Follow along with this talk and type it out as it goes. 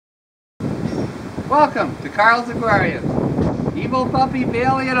Welcome to Carl's Aquarium. Evil puppy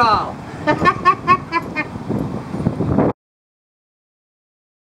Bailey and all.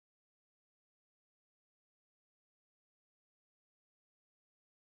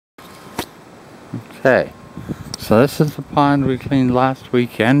 Okay, so this is the pond we cleaned last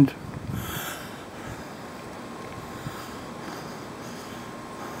weekend.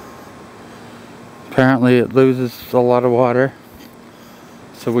 Apparently it loses a lot of water.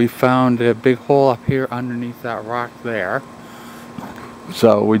 So we found a big hole up here underneath that rock there.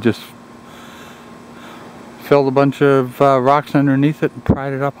 So we just filled a bunch of rocks underneath it and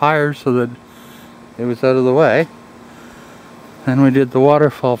pried it up higher so that it was out of the way. Then we did the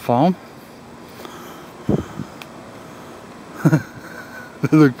waterfall foam.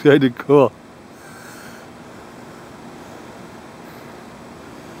 It looks kind of cool.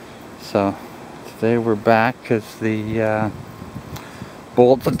 So today we're back because the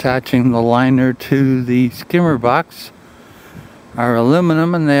bolts attaching the liner to the skimmer box are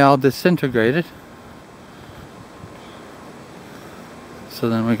aluminum and they all disintegrated. So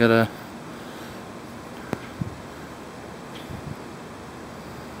then we gotta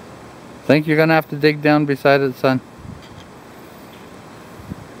think you're gonna have to dig down beside it, son.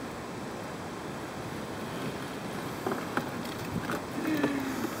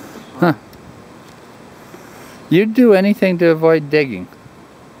 Huh. You'd do anything to avoid digging.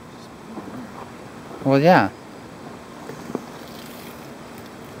 Well, yeah.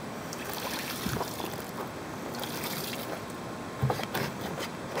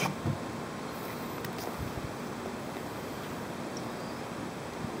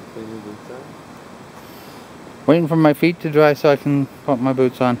 Waiting for my feet to dry so I can put my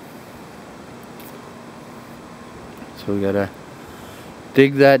boots on. So we gotta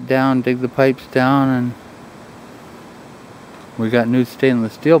dig that down, dig the pipes down, and we got new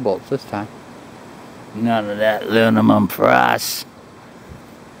stainless steel bolts this time. None of that aluminum for us.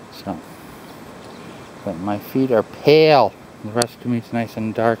 So, but my feet are pale. The rest of me is nice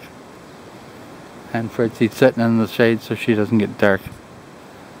and dark. And Fritzie's sitting in the shade so she doesn't get dark.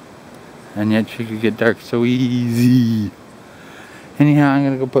 And yet she could get dark so easy. Anyhow, I'm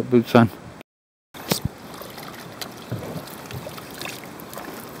gonna go put boots on.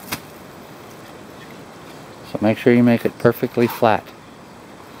 So make sure you make it perfectly flat.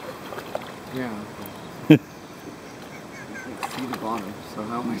 Yeah. See the bottom, so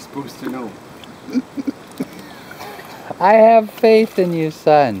how am I supposed to know? I have faith in you,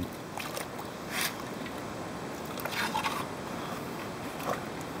 son.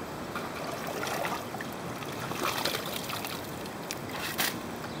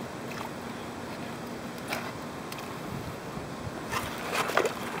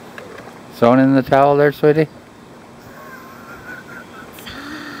 Sewn in the towel there, sweetie?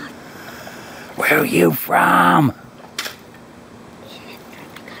 Where are you from?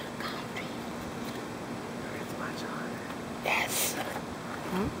 Yes.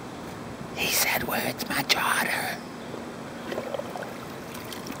 Hmm? He said, where it's my daughter.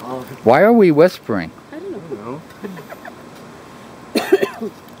 Oh. Why are we whispering? I don't know.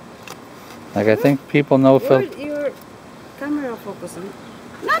 Like, I think people know Your camera focusing.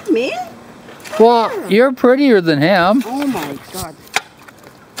 Not me. Well, you're prettier than him. Oh my God.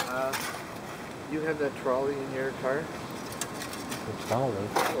 You have that trolley in your car? The trolley?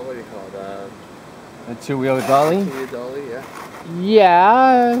 What do you call it? A two-wheel dolly? Two-wheel dolly, yeah.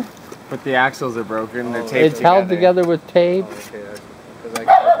 Yeah. But the axles are broken. They're taped It's held together with tape. Oh, okay. Because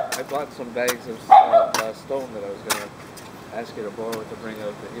I bought some bags of stone that I was going to ask you to borrow to bring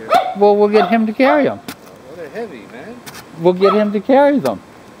out to here. Well, we'll get him to carry them. Well, they're heavy, man. We'll get him to carry them.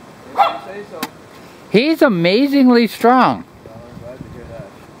 If you say so. He's amazingly strong. Well, I'm glad to hear that.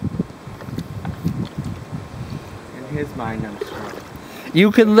 In his mind, I'm strong.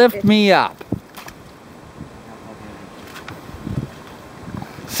 You can lift me up.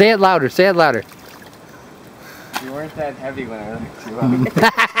 Say it louder, say it louder. You weren't that heavy when I looked you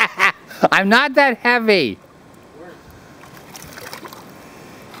up. I'm not that heavy.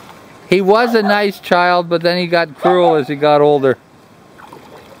 He was a nice child, but then he got cruel as he got older.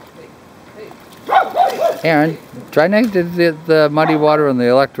 Aaron, try not to get the muddy water in the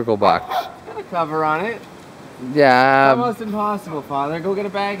electrical box. Got a cover on it. Yeah. It's almost impossible, Father. Go get a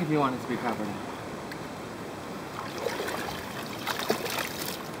bag if you want it to be covered.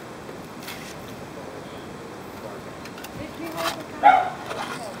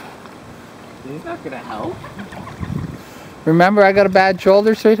 He's not gonna help. Remember, I got a bad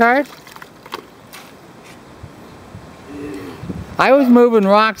shoulder, sweetheart? I was moving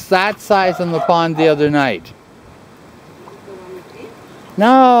rocks that size in the pond the other night.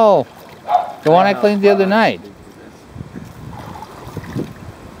 No! The one I cleaned the other night.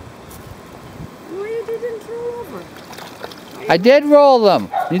 No, you didn't roll over. I did roll them.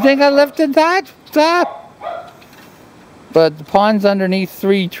 You think I lifted that? Stop. But the pond's underneath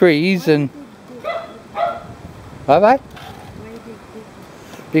 3 trees and... Bye-bye?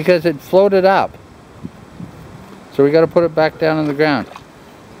 Because it floated up. So we got to put it back down in the ground.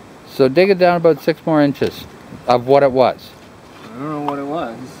 So dig it down about 6 more inches of what it was. I don't know what it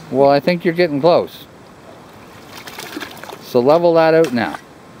was. Well, I think you're getting close. So level that out now.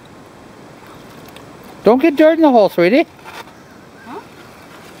 Don't get dirt in the hole, sweetie. Huh?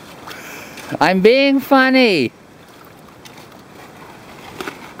 I'm being funny.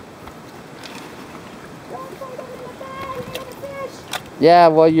 Don't put them in the bag. You're gonna fish. Yeah,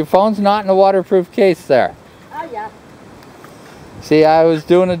 well, your phone's not in a waterproof case there. Oh, yeah. See, I was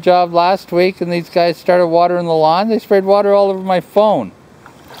doing a job last week and these guys started watering the lawn. They sprayed water all over my phone.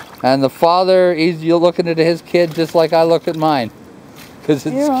 And the father, he's looking at his kid just like I look at mine. Because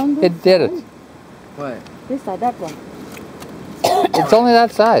his kid did it. What? This side, that one. It's only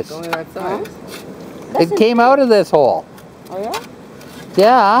that size. It's only that size. It came out of this hole. Oh, yeah?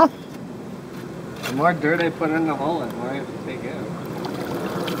 Yeah. The more dirt I put in the hole, the more I have to take out.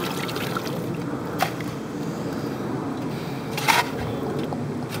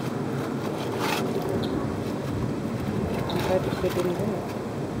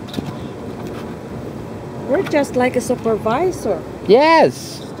 We're just like a supervisor.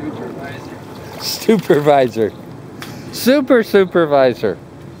 Yes. Supervisor. Supervisor. Super supervisor.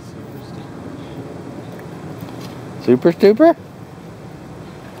 Super stuper?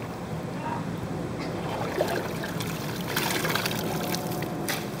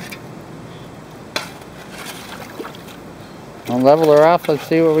 I'll level her off. Let's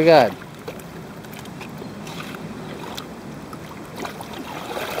see what we got.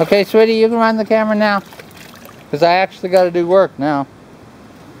 Okay, sweetie, you can run the camera now. Because I actually got to do work now.